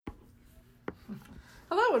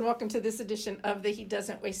Hello and welcome to this edition of the He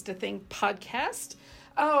Doesn't Waste a Thing podcast.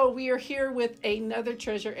 Oh, we are here with another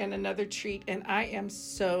treasure and another treat, and I am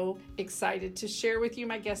so excited to share with you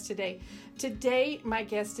my guest today. Today, my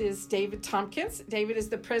guest is David Tompkins. David is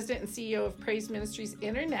the president and CEO of Praise Ministries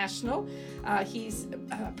International. He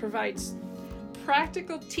provides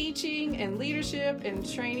practical teaching and leadership and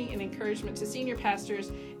training and encouragement to senior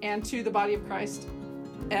pastors and to the body of Christ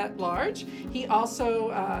at large. He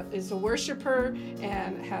also is a worshiper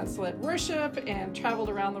and has led worship and traveled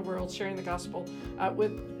around the world sharing the gospel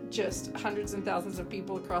with just hundreds and thousands of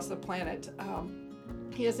people across the planet.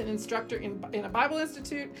 He is an instructor in a Bible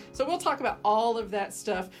Institute. So we'll talk about all of that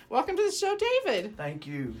stuff. Welcome to the show, David. Thank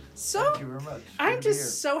you. So, thank you very much. I'm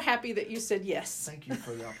just so happy that you said yes. Thank you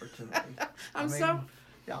for the opportunity.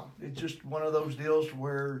 Yeah, it's just one of those deals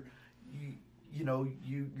where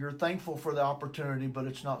you're thankful for the opportunity, but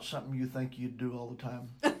it's not something you think you'd do all the time.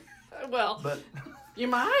 Well, but you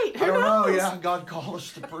might. Who I don't know. knows? Yeah, God called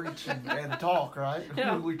us to preach and talk, right?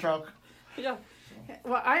 Yeah. We talk. Yeah.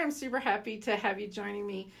 Well, I am super happy to have you joining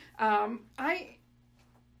me. I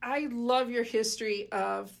love your history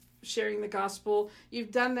of sharing the gospel.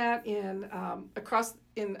 You've done that in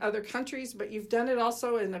other countries, but you've done it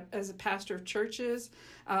also as a pastor of churches.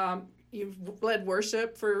 You've led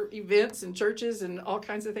worship for events and churches and all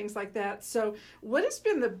kinds of things like that. So what has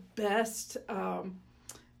been the best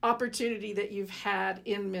opportunity that you've had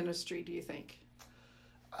in ministry, do you think?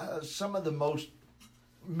 Some of the most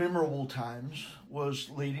memorable times was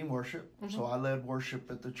leading worship. Mm-hmm. So I led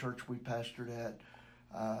worship at the church we pastored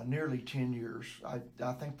at nearly 10 years.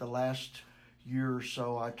 I think the last year or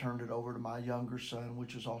so I turned it over to my younger son,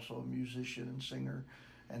 which is also a musician and singer.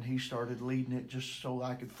 And he started leading it just so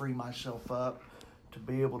I could free myself up to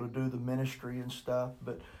be able to do the ministry and stuff.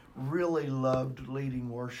 But really loved leading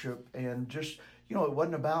worship. And just, it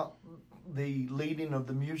wasn't about the leading of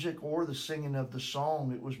the music or the singing of the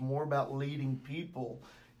song. It was more about leading people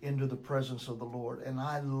into the presence of the Lord. And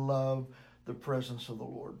I love the presence of the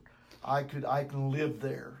Lord. I can live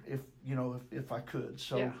there if I could.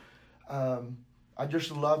 So yeah. I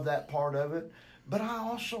just love that part of it. But I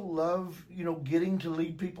also love, getting to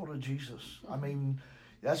lead people to Jesus. I mean,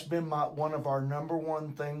 that's been one of our number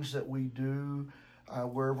one things that we do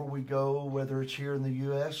wherever we go, whether it's here in the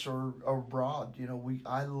U.S. or abroad.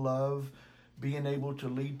 I love being able to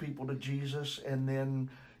lead people to Jesus and then,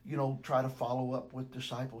 try to follow up with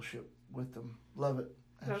discipleship with them. Love it.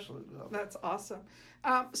 Absolutely love it. That's awesome.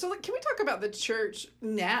 So can we talk about the church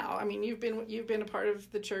now? I mean, you've been a part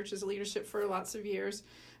of the church as a leadership for lots of years.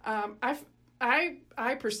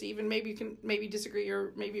 I perceive, and maybe you can disagree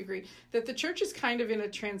or maybe agree, that the church is kind of in a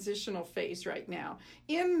transitional phase right now.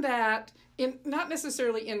 In that, not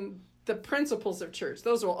necessarily in the principles of church;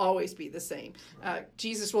 those will always be the same.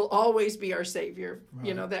 Jesus will always be our Savior,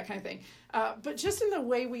 right. That kind of thing. But just in the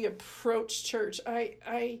way we approach church,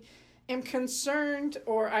 I am concerned,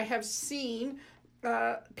 or I have seen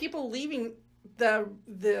people leaving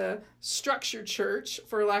the structured church,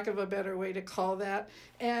 for lack of a better way to call that,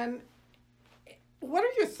 and what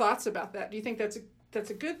are your thoughts about that? Do you think that's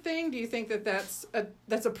a good thing? Do you think that that's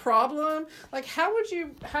a problem? Like, how do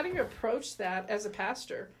you approach that as a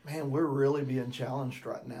pastor? Man, we're really being challenged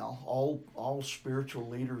right now. All spiritual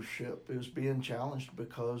leadership is being challenged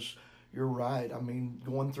because you're right. I mean,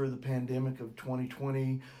 going through the pandemic of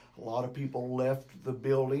 2020, a lot of people left the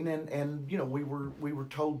building, and we were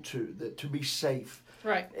told to be safe.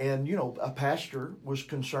 Right. And a pastor was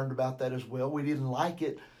concerned about that as well. We didn't like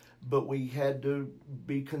it, but we had to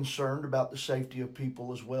be concerned about the safety of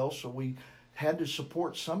people as well. So we had to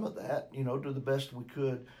support some of that, to the best we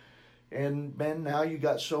could. And man, now you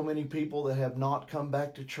got so many people that have not come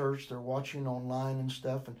back to church. They're watching online and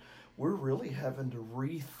stuff. And we're really having to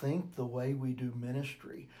rethink the way we do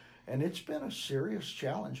ministry. And it's been a serious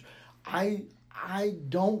challenge. I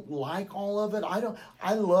don't like all of it.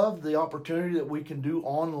 I love the opportunity that we can do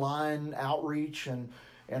online outreach and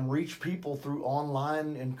reach people through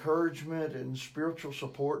online encouragement and spiritual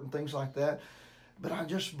support and things like that. But I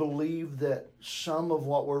just believe that some of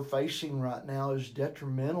what we're facing right now is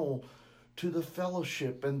detrimental to the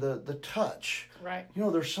fellowship and the touch. Right.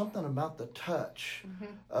 There's something about the touch mm-hmm.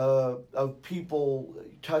 Of people,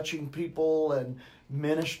 touching people and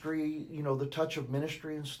ministry, the touch of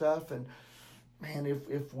ministry and stuff. And man,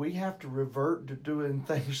 if we have to revert to doing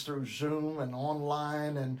things through Zoom and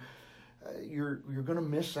online, and you're going to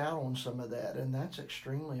miss out on some of that, and that's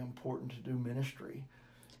extremely important to do ministry.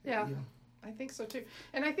 Yeah, I think so too.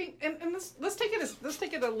 And I think, and let's take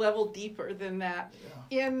it a level deeper than that.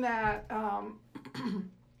 Yeah. In that,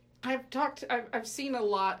 I've seen a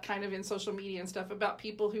lot kind of in social media and stuff about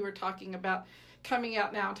people who are talking about coming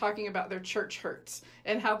out now and talking about their church hurts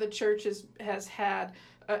and how the church has had,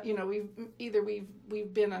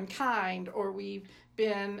 we've been unkind, or we've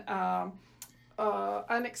been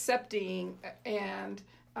unaccepting, and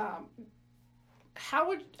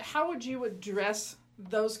how would you address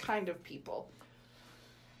those kind of people?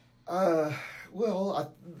 They're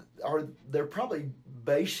probably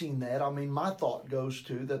basing that. I mean, my thought goes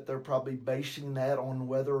to that they're probably basing that on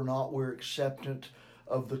whether or not we're acceptant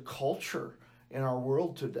of the culture in our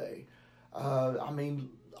world today.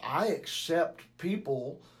 I accept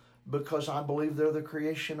people because I believe they're the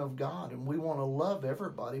creation of God, and we want to love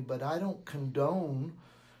everybody, but I don't condone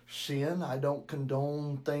sin. I don't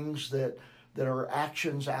condone things that are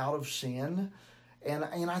actions out of sin. And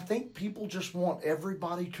I think people just want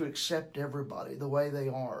everybody to accept everybody the way they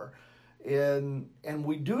are. And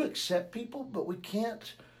we do accept people, but we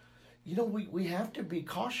can't, we have to be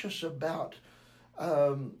cautious about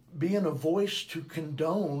being a voice to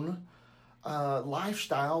condone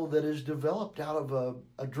lifestyle that is developed out of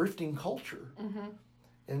a drifting culture. Mm-hmm.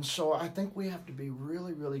 And so I think we have to be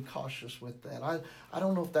really, really cautious with that. I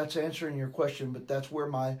don't know if that's answering your question, but that's where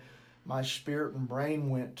my spirit and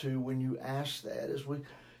brain went to when you asked that, is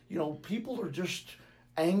people are just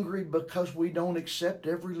angry because we don't accept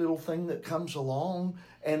every little thing that comes along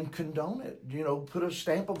and condone it, put a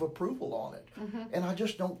stamp of approval on it. Mm-hmm. And I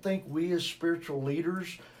just don't think we as spiritual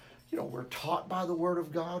leaders, we're taught by the Word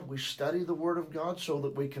of God. We study the Word of God so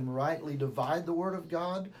that we can rightly divide the Word of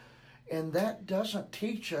God. And that doesn't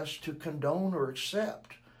teach us to condone or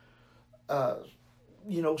accept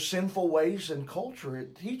sinful ways and culture.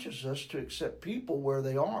 It teaches us to accept people where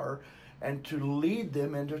they are and to lead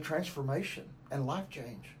them into transformation and life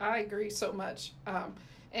change. I agree so much.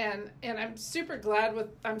 And I'm super glad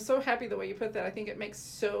I'm so happy the way you put that. I think it makes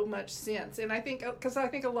so much sense. And I think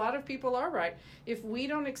a lot of people are right. If we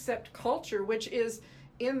don't accept culture, which is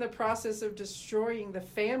in the process of destroying the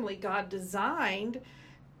family God designed,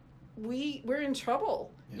 we're in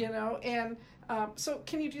trouble, and so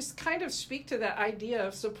can you just kind of speak to that idea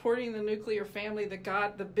of supporting the nuclear family,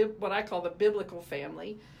 what I call the biblical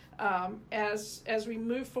family, as we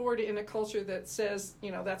move forward in a culture that says,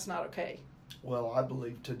 that's not okay? Well, I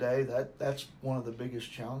believe today that's one of the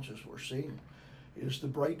biggest challenges we're seeing is the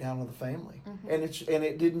breakdown of the family. Mm-hmm. And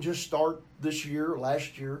it didn't just start this year or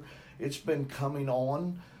last year. It's been coming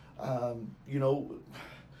on,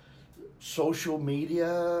 social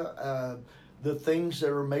media, the things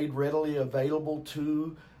that are made readily available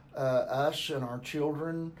to us and our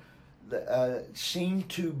children seem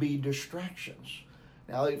to be distractions.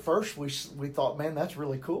 Now, at first we thought, man, that's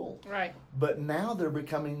really cool. Right. But now they're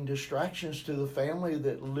becoming distractions to the family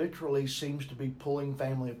that literally seems to be pulling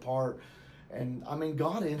family apart. And,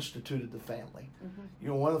 God instituted the family.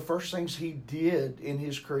 Mm-hmm. One of the first things He did in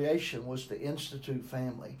His creation was to institute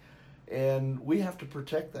family. And we have to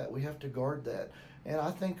protect that. We have to guard that. And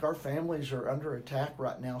I think our families are under attack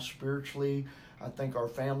right now spiritually. I think our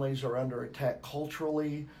families are under attack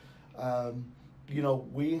culturally.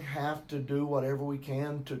 We have to do whatever we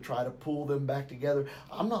can to try to pull them back together.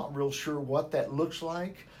 I'm not real sure what that looks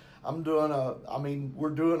like. We're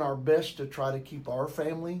doing our best to try to keep our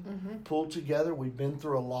family pulled together. We've been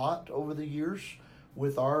through a lot over the years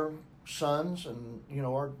with our sons and,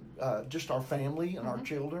 our just our family and our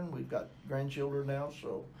children. We've got grandchildren now,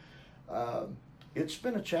 so it's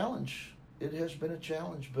been a challenge. It has been a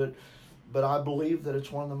challenge, but I believe that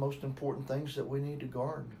it's one of the most important things that we need to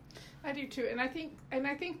guard. I do too, and I think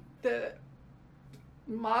the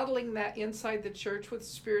modeling that inside the church with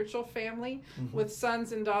spiritual family, with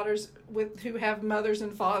sons and daughters who have mothers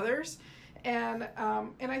and fathers, and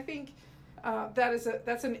I think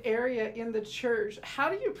that's an area in the church. How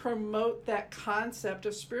do you promote that concept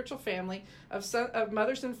of spiritual family, of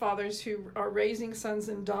mothers and fathers who are raising sons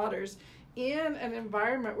and daughters in an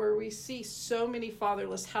environment where we see so many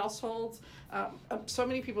fatherless households, so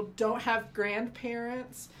many people don't have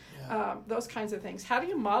grandparents, those kinds of things? How do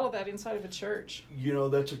you model that inside of a church?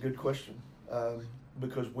 That's a good question,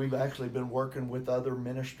 because we've actually been working with other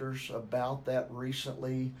ministers about that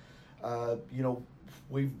recently.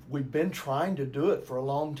 We've been trying to do it for a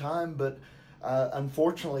long time, but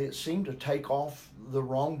unfortunately it seemed to take off the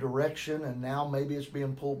wrong direction, and now maybe it's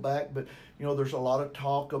being pulled back. But there's a lot of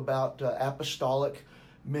talk about apostolic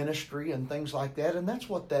ministry and things like that, and that's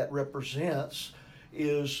what that represents.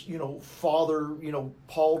 Is father,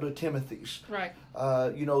 Paul to Timothy's, right?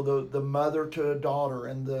 The mother to a daughter,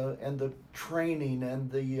 and the training and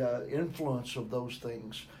the influence of those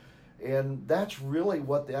things. And that's really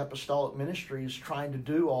what the apostolic ministry is trying to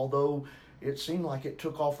do, although it seemed like it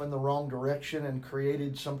took off in the wrong direction and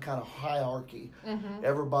created some kind of hierarchy.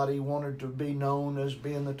 Everybody wanted to be known as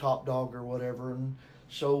being the top dog or whatever, and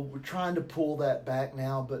so we're trying to pull that back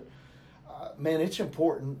now. But man, it's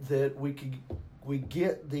important that we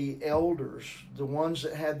get the elders, the ones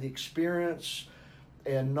that have the experience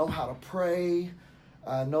and know how to pray,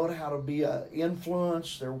 know how to be an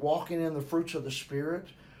influence. They're walking in the fruits of the Spirit.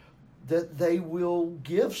 That they will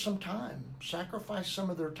give some time, sacrifice some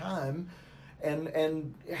of their time,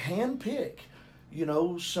 and handpick,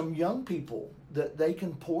 some young people that they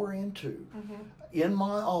can pour into. In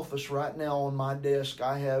my office right now on my desk,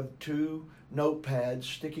 I have 2 notepads,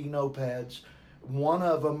 sticky notepads. One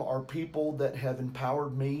of them are people that have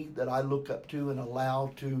empowered me, that I look up to and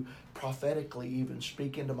allow to prophetically even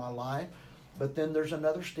speak into my life. But then there's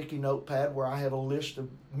another sticky notepad where I have a list of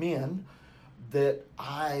men that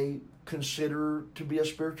I consider to be a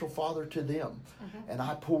spiritual father to them, and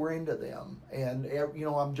I pour into them, and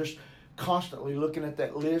I'm just constantly looking at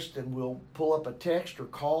that list, and we'll pull up a text or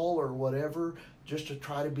call or whatever just to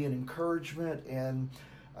try to be an encouragement and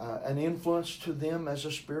an influence to them as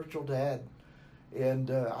a spiritual dad. And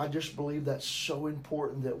I just believe that's so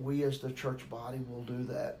important that we as the church body will do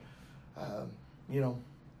that.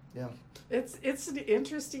 Yeah. It's an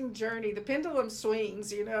interesting journey. The pendulum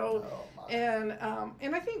swings, and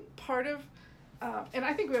I think part of, and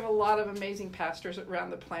I think we have a lot of amazing pastors around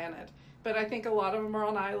the planet, but I think a lot of them are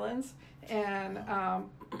on islands, and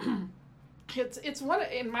it's one,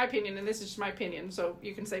 in my opinion, and this is just my opinion, so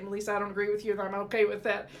you can say, Melissa, I don't agree with you, and I'm okay with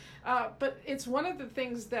that. But it's one of the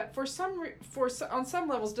things that on some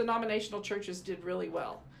levels, denominational churches did really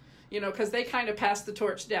well, because they kind of passed the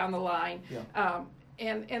torch down the line. Yeah.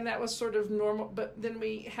 And that was sort of normal, but then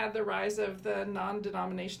we had the rise of the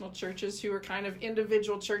non-denominational churches, who were kind of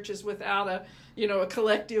individual churches without a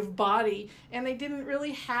collective body, and they didn't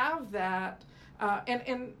really have that.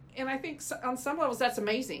 And I think on some levels that's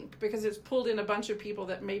amazing, because it's pulled in a bunch of people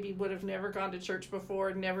that maybe would have never gone to church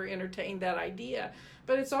before, never entertained that idea.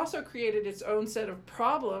 But it's also created its own set of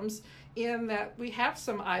problems, in that we have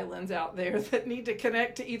some islands out there that need to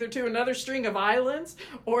connect to another string of islands,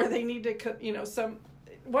 or they need to, some.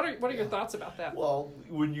 What are your thoughts about that? Well,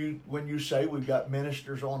 when you say we've got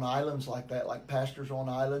ministers on islands like that, like pastors on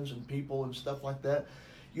islands and people and stuff like that,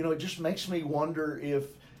 it just makes me wonder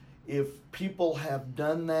if people have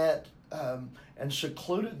done that and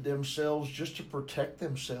secluded themselves just to protect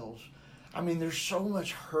themselves. I mean, there's so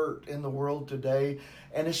much hurt in the world today,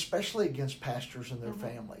 and especially against pastors and their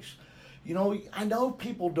families. I know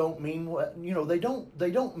people don't mean what, they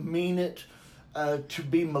don't mean it to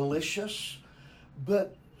be malicious,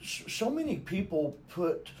 but so many people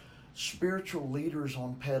put spiritual leaders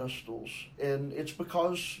on pedestals, and it's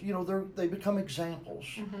because, they become examples.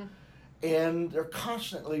 And they're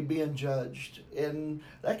constantly being judged, and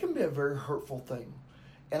that can be a very hurtful thing.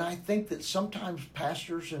 And I think that sometimes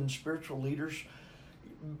pastors and spiritual leaders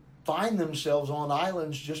find themselves on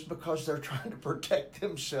islands just because they're trying to protect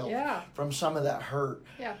themselves from some of that hurt.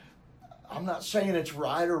 Yeah. I'm not saying it's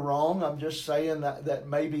right or wrong. I'm just saying that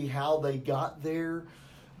maybe how they got there,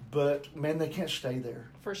 but man, they can't stay there.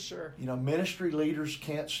 For sure. Ministry leaders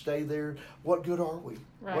can't stay there. What good are we?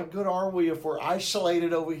 Right. What good are we if we're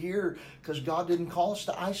isolated over here? Because God didn't call us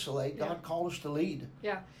to isolate. God called us to lead.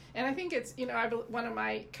 Yeah. And I think it's, one of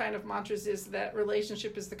my kind of mantras is that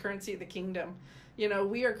relationship is the currency of the kingdom.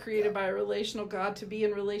 We are created by a relational God to be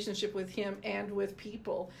in relationship with Him and with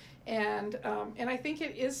people. And I think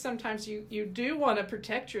it is sometimes you do want to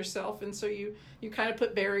protect yourself, and so you kind of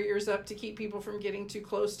put barriers up to keep people from getting too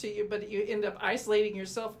close to you, but you end up isolating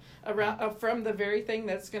yourself around from the very thing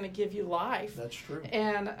that's going to give you life. That's true.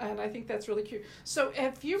 And I think that's really cute. So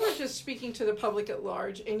if you were just speaking to the public at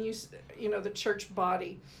large, and the church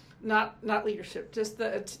body, not leadership, just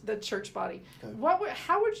the church body, okay,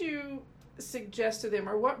 how would you suggest to them,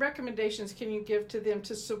 or what recommendations can you give to them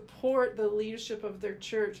to support the leadership of their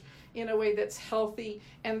church in a way that's healthy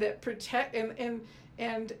and that protect and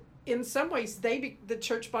in some ways the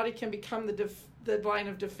church body can become the line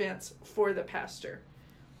of defense for the pastor?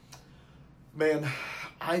 Man,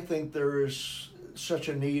 I think there is such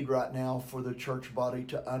a need right now for the church body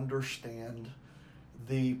to understand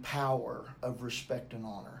the power of respect and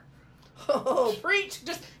honor. Oh, preach!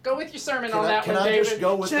 Just go with your sermon on that one, David. Can I just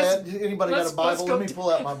go with that? Anybody got a Bible? Let me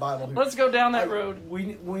pull out my Bible here. Let's go down that road.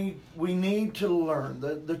 We need to learn.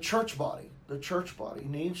 The church body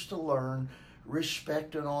needs to learn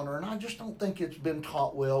respect and honor, and I just don't think it's been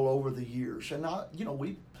taught well over the years. And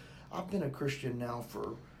I've been a Christian now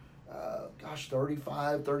for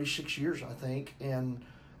 35, 36 years, I think, and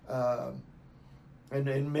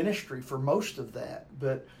in ministry for most of that.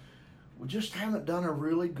 But we just haven't done a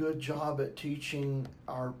really good job at teaching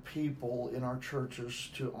our people in our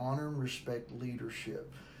churches to honor and respect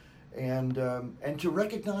leadership, and to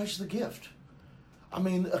recognize the gift. I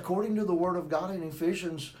mean, according to the Word of God in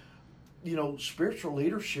Ephesians, spiritual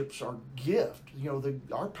leaderships are gift.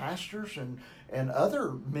 Our pastors and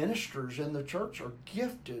other ministers in the church are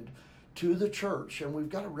gifted to the church, and we've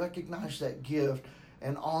got to recognize that gift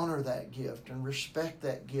and honor that gift and respect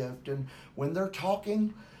that gift. And when they're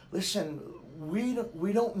talking, listen, we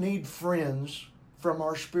don't need friends from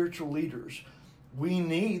our spiritual leaders. We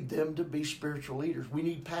need them to be spiritual leaders. We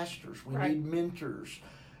need pastors. We need mentors.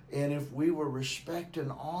 And if we will respect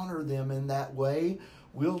and honor them in that way,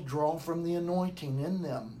 we'll draw from the anointing in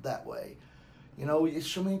them that way.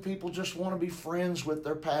 So many people just want to be friends with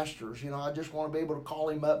their pastors. I just want to be able to call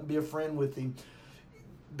him up and be a friend with him.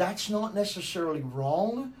 That's not necessarily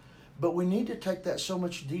wrong, but we need to take that so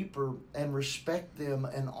much deeper and respect them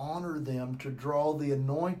and honor them to draw the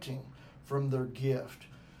anointing from their gift.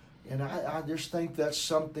 And I just think that's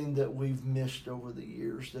something that we've missed over the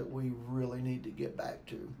years that we really need to get back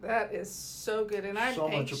to. That is so good, and I'm so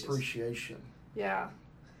anxious. Much appreciation. Yeah,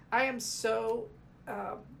 I am so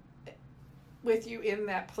with you in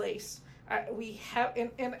that place. We have,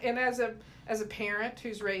 and as a parent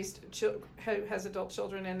who's raised who has adult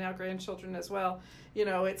children and now grandchildren as well,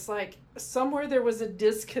 it's like somewhere there was a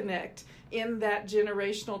disconnect in that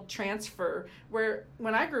generational transfer where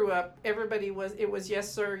when I grew up, it was yes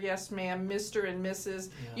sir, yes ma'am, Mr. and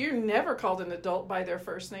Mrs. Yeah. You never called an adult by their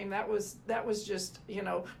first name. That was just,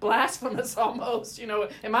 blasphemous almost.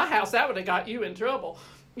 In my house that would have got you in trouble.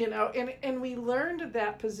 And we learned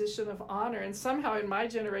that position of honor, and somehow in my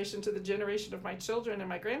generation to the generation of my children and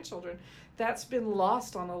my grandchildren, that's been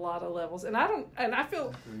lost on a lot of levels. And I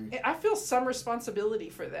feel some responsibility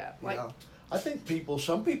for that. I think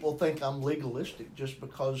some people think I'm legalistic just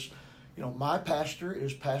because, my pastor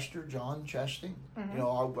is Pastor John Chastain. Mm-hmm.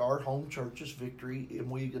 Our home church is Victory, and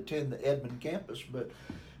we attend the Edmond campus, but,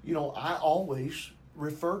 I always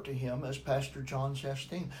refer to him as Pastor John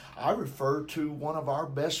Chastain. I refer to one of our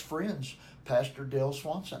best friends, Pastor Dale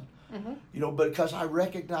Swanson. Mm-hmm. Because I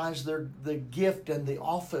recognize the gift and the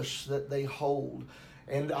office that they hold.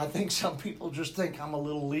 And I think some people just think I'm a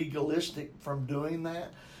little legalistic from doing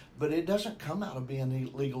that, but it doesn't come out of being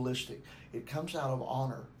legalistic. It comes out of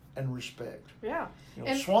honor and respect. Yeah.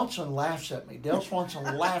 Swanson laughs at me. Dale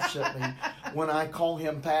Swanson laughs at me when I call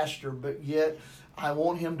him pastor, but yet I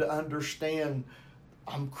want him to understand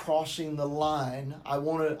I'm crossing the line. I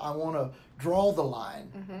want to draw the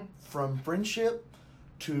line from friendship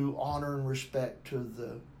to honor and respect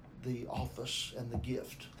to the office and the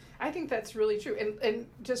gift. I think that's really true. And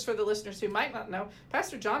just for the listeners who might not know,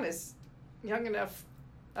 Pastor John is young enough.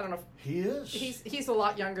 I don't know. He is. He's a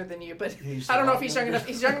lot younger than you, but I don't know if he's young enough.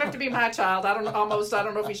 He's young enough to be my child. I don't know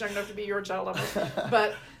if he's young enough to be your child.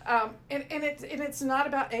 But and it's not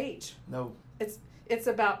about age. No. It's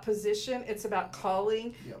about position. It's about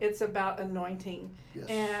calling. Yep. It's about anointing. Yes.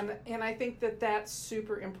 And I think that's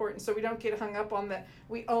super important. So we don't get hung up on that.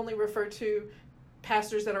 We only refer to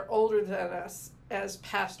pastors that are older than us as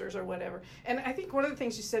pastors or whatever. And I think one of the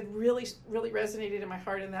things you said really, really resonated in my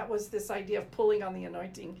heart, and that was this idea of pulling on the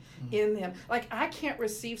anointing in them. Like, I can't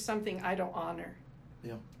receive something I don't honor.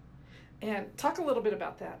 Yeah. And talk a little bit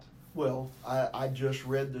about that. Well, I just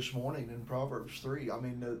read this morning in Proverbs 3. I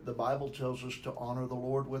mean, the Bible tells us to honor the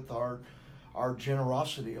Lord with our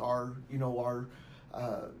generosity,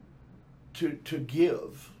 to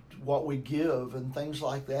give what we give and things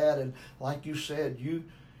like that. And like you said, you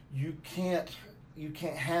can't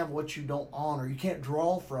have what you don't honor. You can't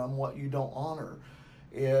draw from what you don't honor.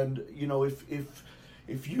 And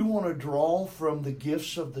if you want to draw from the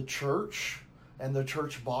gifts of the church and the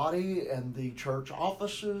church body and the church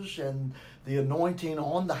offices and the anointing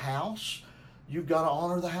on the house, you've got to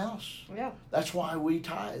honor the house. Yeah. That's why we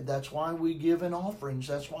tithe. That's why we give in offerings.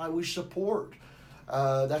 That's why we support.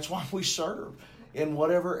 That's why we serve in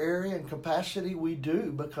whatever area and capacity we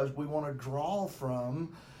do, because we want to draw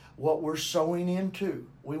from what we're sowing into.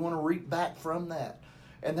 We want to reap back from that.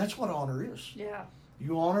 And that's what honor is. Yeah.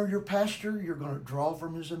 You honor your pastor, you're going to draw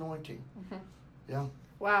from his anointing. Mm-hmm. Yeah.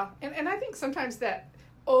 Wow. And I think sometimes that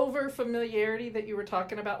over familiarity that you were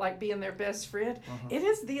talking about, like being their best friend, it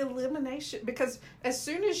is the elimination, because as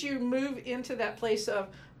soon as you move into that place of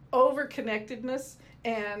over connectedness,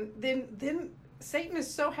 and then Satan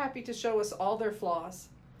is so happy to show us all their flaws.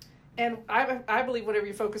 And I believe whatever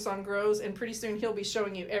you focus on grows, and pretty soon he'll be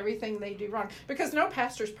showing you everything they do wrong. Because no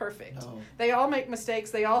pastor's perfect. No. They all make mistakes.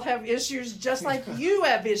 They all have issues, just like you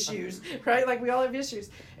have issues, right? Like we all have issues.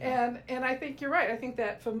 And I think you're right. I think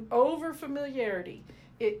that from over familiarity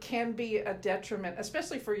it can be a detriment,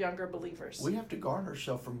 especially for younger believers. We have to guard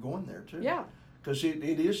ourselves from going there too. Yeah. Because it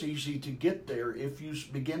is easy to get there if you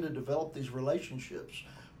begin to develop these relationships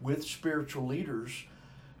with spiritual leaders.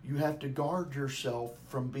 You have to guard yourself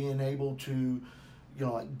from being able to,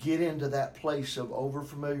 like get into that place of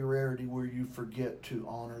overfamiliarity where you forget to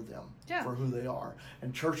honor them for who they are.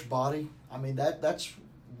 And church body, I mean, that's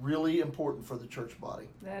really important for the church body.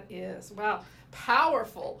 That is. Wow.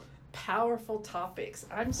 Powerful topics.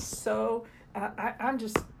 I'm so, I'm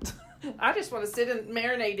just... I just want to sit and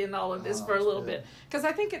marinate in all of this for a little bit, because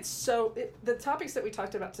I think it's the topics that we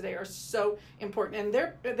talked about today are so important, and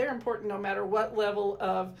they're important no matter what level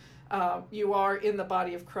of you are in the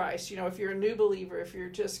body of Christ. If you're a new believer, if you're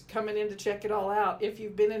just coming in to check it all out, if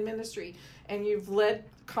you've been in ministry and you've led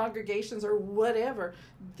congregations or whatever,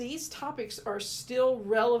 these topics are still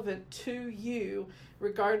relevant to you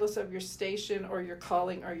regardless of your station or your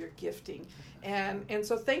calling or your gifting. And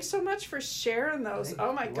so thanks so much for sharing those.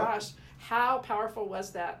 Oh my gosh, how powerful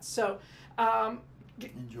was that? So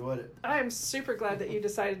enjoyed it. I am super glad that you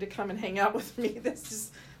decided to come and hang out with me. This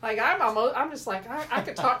is like, I'm just like, I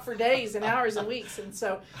could talk for days and hours and weeks. And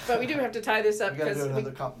so, but we do have to tie this up. We got to do another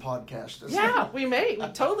podcast. Yeah, we may.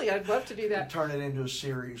 Totally. I'd love to do that. Turn it into a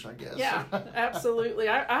series, I guess. Yeah, absolutely.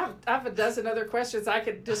 I have a dozen other questions I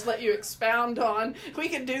could just let you expound on. We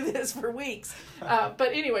could do this for weeks. But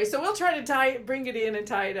anyway, so we'll try to bring it in and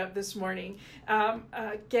tie it up this morning.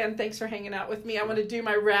 Again, thanks for hanging out with me. I want to do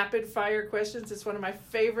my rapid fire questions. It's one of my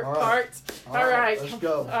favorite parts. All right. Let's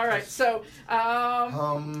go. All right. So,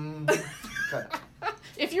 okay.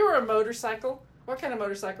 If you were a motorcycle, what kind of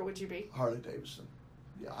motorcycle would you be? Harley Davidson.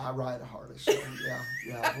 Yeah, I ride a Harley. So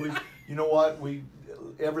yeah. You know what?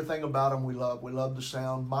 Everything about them we love. We love the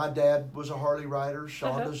sound. My dad was a Harley rider.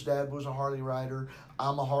 Shonda's dad was a Harley rider.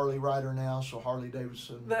 I'm a Harley rider now, so Harley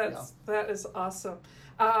Davidson. That is awesome.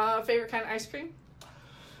 Favorite kind of ice cream?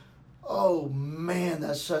 Oh man,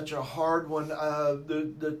 that's such a hard one.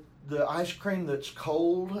 The ice cream that's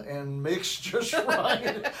cold and mixed just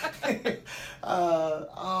right.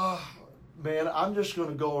 Man, I'm just going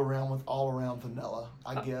to go around with all around vanilla,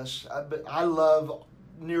 I guess. But I love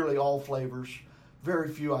nearly all flavors. Very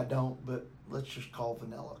few I don't, but let's just call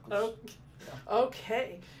vanilla.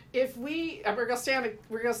 Okay. If we're gonna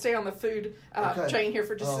stay on the food train here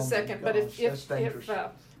for just a second. But if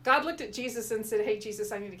God looked at Jesus and said, "Hey,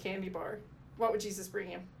 Jesus, I need a candy bar," what would Jesus bring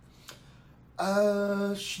him?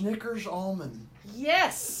 Snickers almond.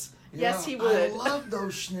 Yes. Yeah, yes, he would. I love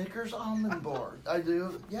those Snickers almond bars. I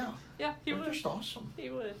do. Yeah. Yeah, he would. They're just awesome. He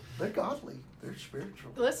would. They're godly. They're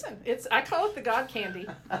spiritual. Listen, I call it the God candy.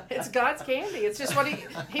 It's God's candy. It's just what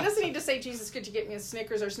he doesn't need to say, Jesus, could you get me a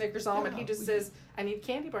Snickers or Snickers almond? He just says, I need a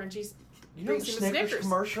candy bar, and Jesus brings him a Snickers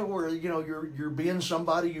commercial where you're being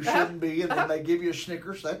somebody you shouldn't be, and then they give you a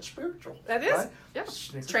Snickers. That's spiritual. That is. Right? Yep.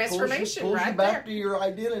 Snickers Transformation pulls right you back there. to your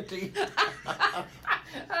identity.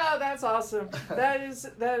 Oh, that's awesome. That is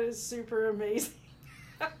super amazing.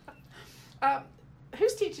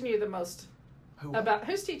 Who's teaching you the most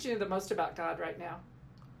about God right now?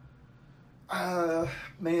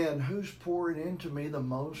 Man, who's pouring into me the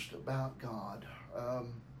most about God?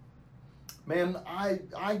 Man,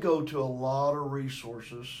 I go to a lot of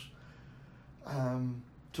resources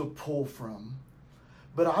to pull from,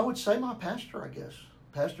 but I would say my pastor, I guess,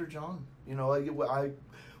 Pastor John. I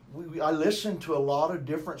listen to a lot of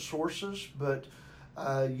different sources, but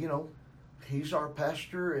he's our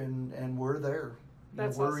pastor, and we're there.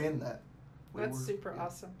 That's we're awesome. in that. That's super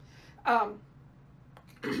awesome.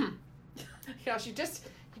 Gosh, you just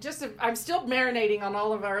I'm still marinating on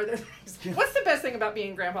all of our other things. Yeah. What's the best thing about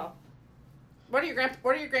being grandpa? What do your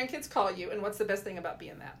grandkids call you, and what's the best thing about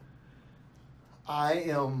being that? I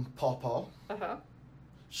am Pawpaw. Uh-huh.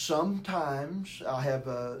 Sometimes I have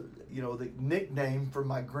the nickname for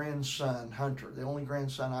my grandson, Hunter, the only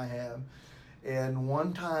grandson I have. And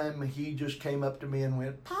one time he just came up to me and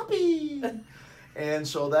went, Poppy! And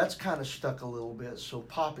so that's kind of stuck a little bit. So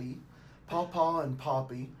Poppy, Pawpaw and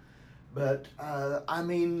Poppy. But, I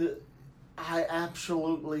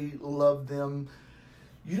absolutely love them.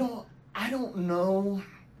 I don't know.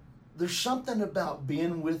 There's something about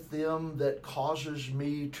being with them that causes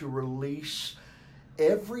me to release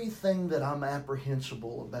everything that I'm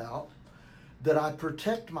apprehensible about, that I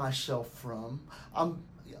protect myself from. I'm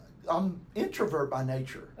introvert by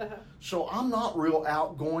nature, so I'm not real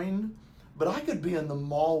outgoing, but I could be in the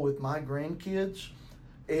mall with my grandkids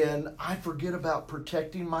and I forget about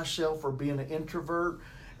protecting myself or being an introvert.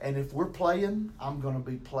 And if we're playing, I'm going to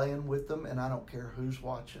be playing with them, and I don't care who's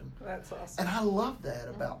watching. That's awesome. And I love that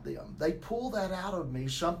about them. They pull that out of me,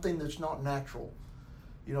 something that's not natural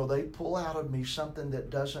they pull out of me something that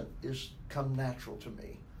doesn't come natural to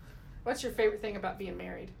me. What's your favorite thing about being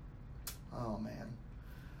married? Oh,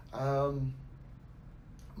 man.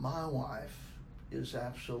 My wife is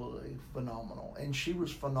absolutely phenomenal. And she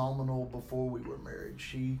was phenomenal before we were married.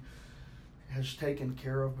 She has taken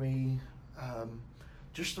care of me.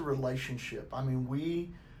 Just the relationship. I mean,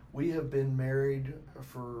 we have been married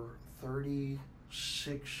for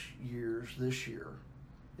 36 years this year.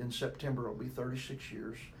 In September, it'll be 36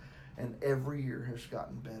 years. And every year has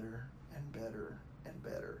gotten better and better and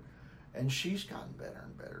better. And she's gotten better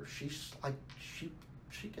and better. She's like,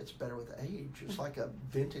 she gets better with age. It's like a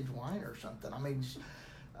vintage wine or something. I mean,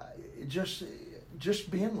 just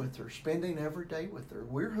being with her, spending every day with her.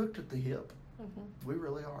 We're hooked at the hip. Mm-hmm. We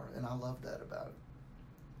really are. And I love that about it.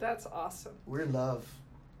 That's awesome. We're in love.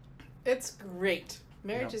 It's great.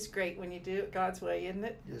 Marriage is great when you do it God's way, isn't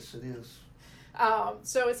it? Yes, it is.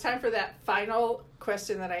 So it's time for that final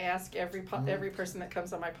question that I ask every person that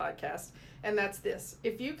comes on my podcast, and that's this.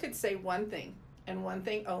 If you could say one thing and one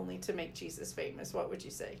thing only to make Jesus famous, what would you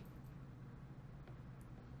say?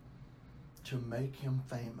 To make him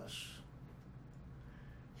famous,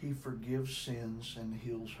 he forgives sins and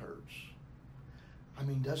heals hurts. I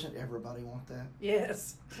mean, doesn't everybody want that?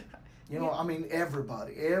 Yes. I mean,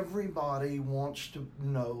 everybody wants to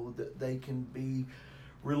know that they can be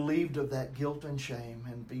relieved of that guilt and shame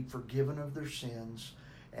and be forgiven of their sins,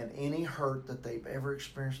 and any hurt that they've ever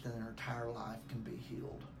experienced in their entire life can be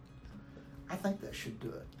healed. I think that should do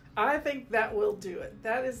it. I think that will do it.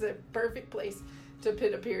 That is the perfect place to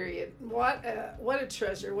put a period. What a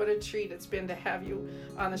treasure, what a treat it's been to have you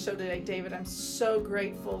on the show today, David. I'm so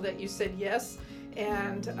grateful that you said yes,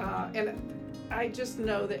 and I just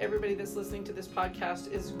know that everybody that's listening to this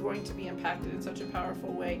podcast is going to be impacted in such a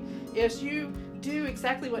powerful way as you do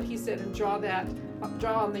exactly what he said and draw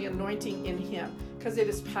on the anointing in him, because it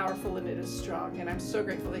is powerful and it is strong. And I'm so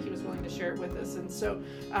grateful that he was willing to share it with us. And so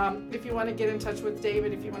if you want to get in touch with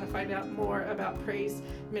David, if you want to find out more about Praise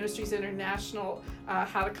Ministries International,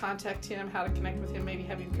 how to contact him, how to connect with him, maybe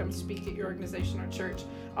have him come speak at your organization or church,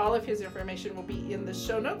 all of his information will be in the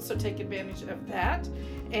show notes, so take advantage of that.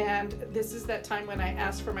 And this is that time when I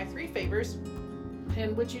ask for my 3 favors.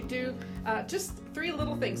 And would you do just 3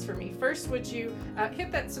 little things for me? First, would you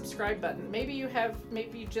hit that subscribe button? Maybe you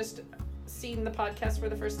just seen the podcast for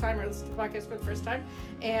the first time or listened to the podcast for the first time,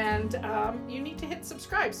 and you need to hit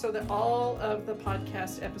subscribe so that all of the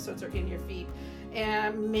podcast episodes are in your feed.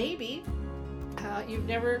 And maybe you've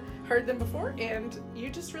never heard them before and you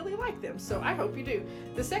just really like them, so I hope you do.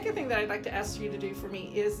 The second thing that I'd like to ask you to do for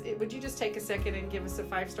me is, would you just take a second and give us a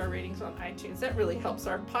 5-star ratings on iTunes? That really helps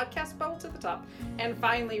our podcast bubble to the top. And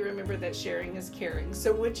finally, remember that sharing is caring.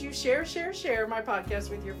 So would you share my podcast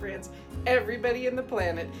with your friends? Everybody in the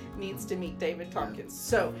planet needs to meet David Tompkins.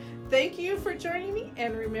 So thank you for joining me,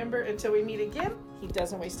 and remember, until we meet again, he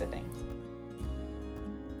doesn't waste a thing.